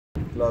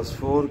Class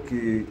 4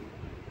 की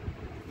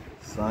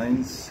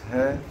science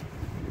है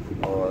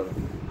और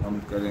हम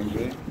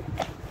करेंगे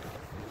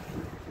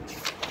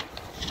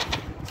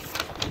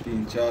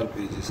 3-4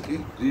 पेजेस की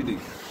रीडिंग।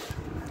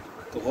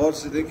 तो गौर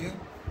से देखें,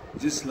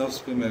 जिस लफ्ज़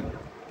पे मैं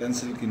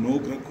पेंसिल की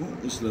नोक रखूं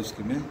उस लफ्ज़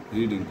की मैं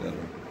रीडिंग कर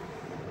रहा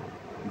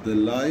हूँ। The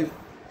life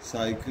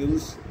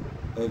cycles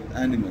of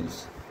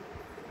animals.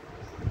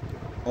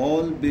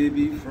 All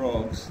baby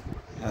frogs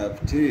have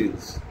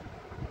tails.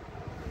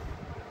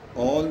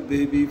 All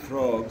baby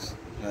frogs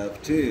have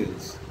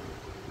tails.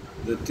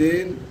 The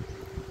tail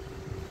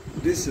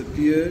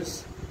disappears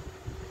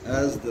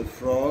as the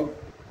frog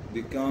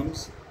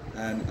becomes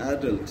an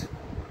adult.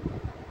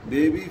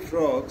 Baby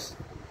frogs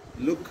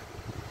look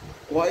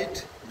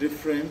quite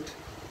different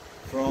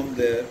from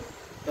their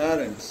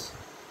parents.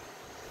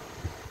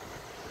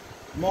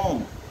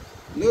 Mom,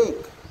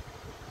 look,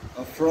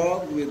 a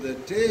frog with a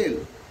tail.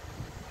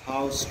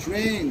 How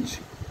strange!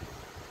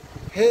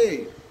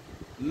 Hey,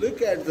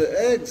 look at the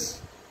eggs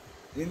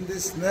in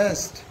this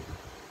nest.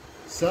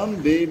 Some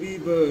baby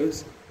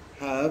birds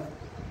have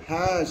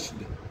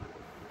hatched.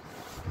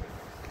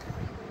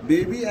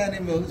 Baby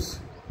animals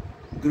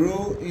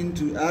grow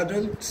into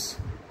adults.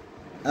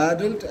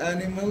 Adult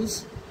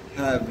animals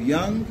have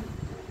young.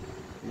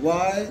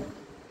 Why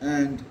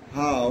and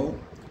how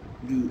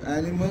do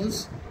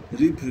animals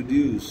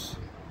reproduce?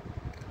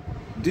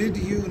 Did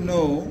you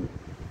know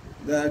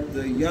that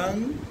the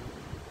young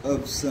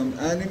of some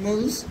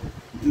animals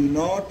do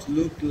not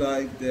look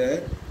like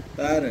their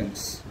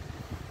parents?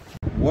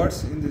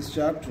 What's in this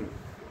chapter?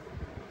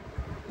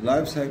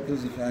 Life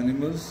cycles of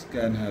animals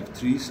can have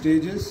 3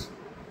 stages.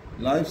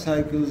 Life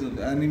cycles of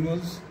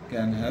animals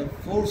can have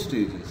 4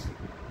 stages.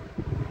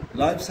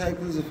 Life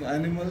cycles of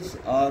animals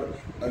are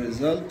a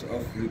result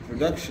of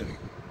reproduction.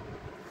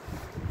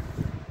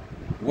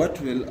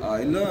 What will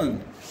I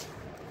learn?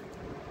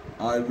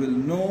 I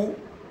will know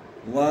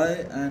why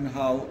and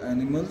how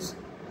animals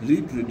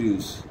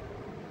reproduce.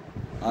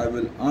 I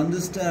will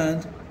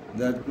understand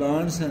that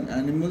plants and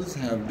animals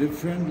have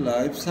different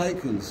life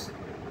cycles.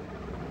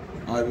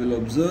 I will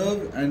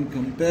observe and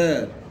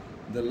compare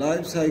the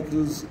life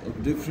cycles of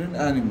different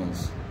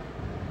animals.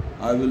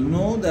 I will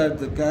know that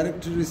the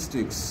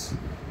characteristics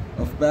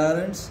of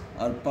parents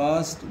are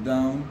passed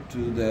down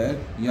to their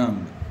young.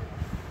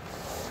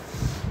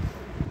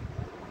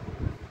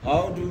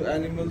 How do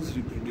animals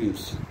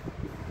reproduce?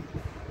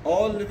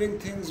 All living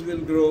things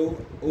will grow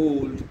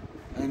old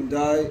and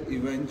die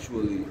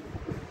eventually.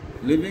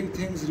 Living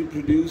things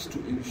reproduce to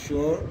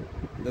ensure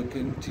the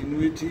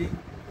continuity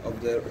of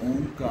their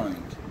own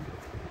kind.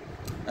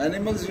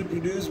 Animals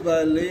reproduce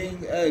by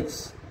laying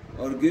eggs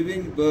or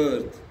giving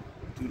birth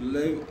to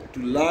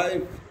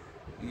live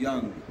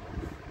young.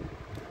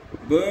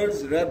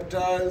 Birds,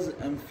 reptiles,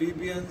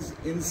 amphibians,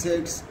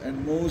 insects,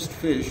 and most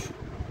fish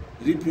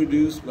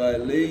reproduce by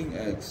laying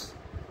eggs.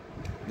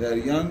 Their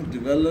young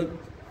develop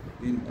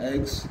in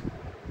eggs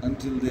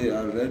until they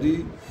are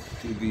ready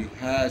to be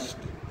hatched.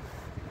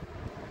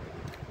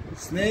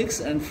 Snakes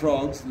and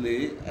frogs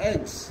lay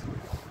eggs.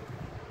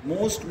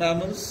 Most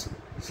mammals,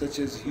 such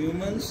as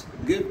humans,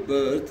 give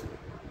birth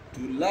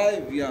to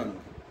live young.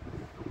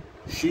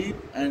 Sheep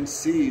and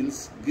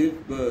seals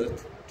give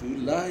birth to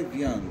live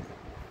young.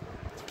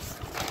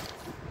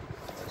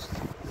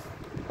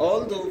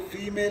 Although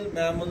female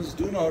mammals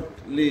do not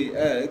lay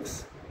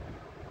eggs,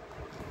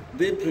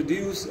 they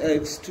produce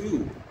eggs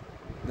too.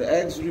 The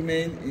eggs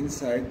remain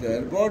inside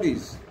their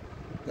bodies.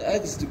 The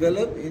eggs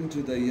develop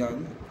into the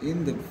young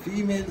in the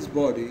female's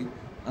body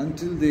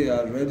until they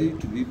are ready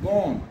to be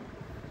born.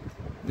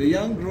 The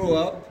young grow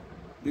up,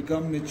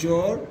 become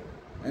mature,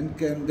 and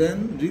can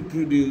then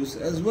reproduce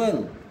as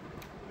well.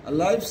 A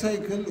life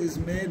cycle is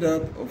made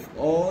up of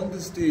all the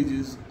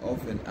stages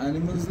of an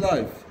animal's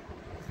life.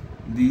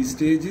 These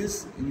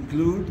stages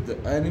include the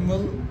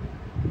animal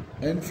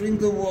entering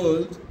the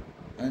world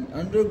and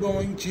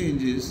undergoing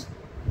changes,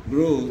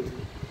 growth,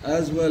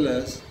 as well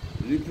as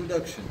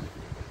reproduction.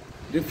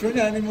 Different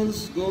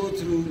animals go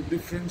through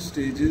different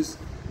stages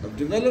of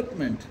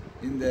development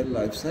in their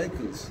life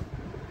cycles.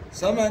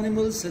 Some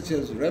animals such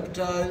as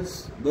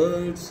reptiles,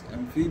 birds,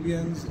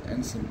 amphibians,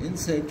 and some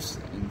insects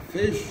and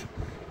fish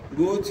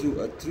go through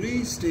a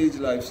 3-stage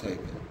life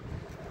cycle.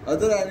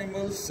 Other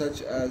animals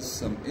such as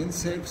some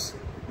insects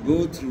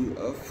go through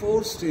a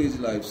 4-stage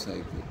life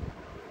cycle.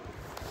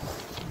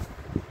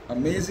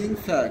 Amazing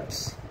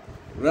facts.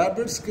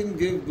 Rabbits can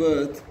give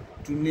birth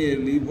to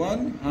nearly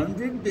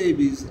 100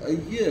 babies a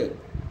year.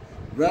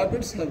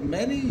 Rabbits have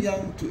many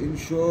young to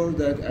ensure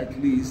that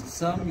at least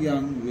some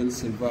young will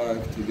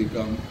survive to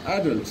become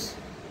adults.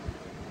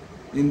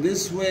 In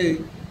this way,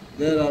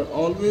 there are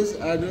always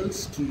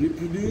adults to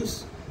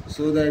reproduce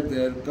so that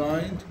their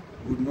kind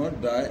would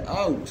not die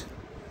out.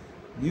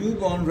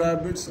 Newborn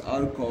rabbits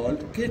are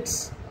called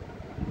kits.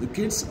 The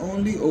kits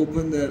only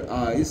open their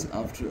eyes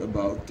after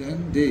about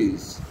 10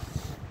 days.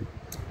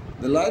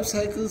 The life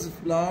cycles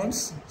of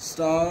plants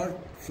start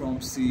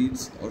from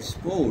seeds or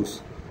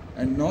spores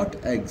and not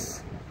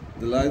eggs.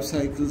 The life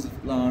cycles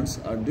of plants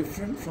are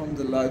different from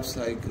the life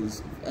cycles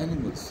of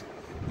animals.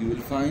 You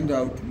will find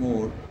out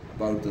more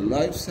about the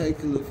life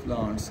cycle of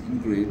plants in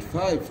grade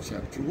 5,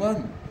 chapter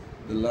 1,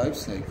 the life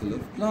cycle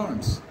of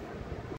plants.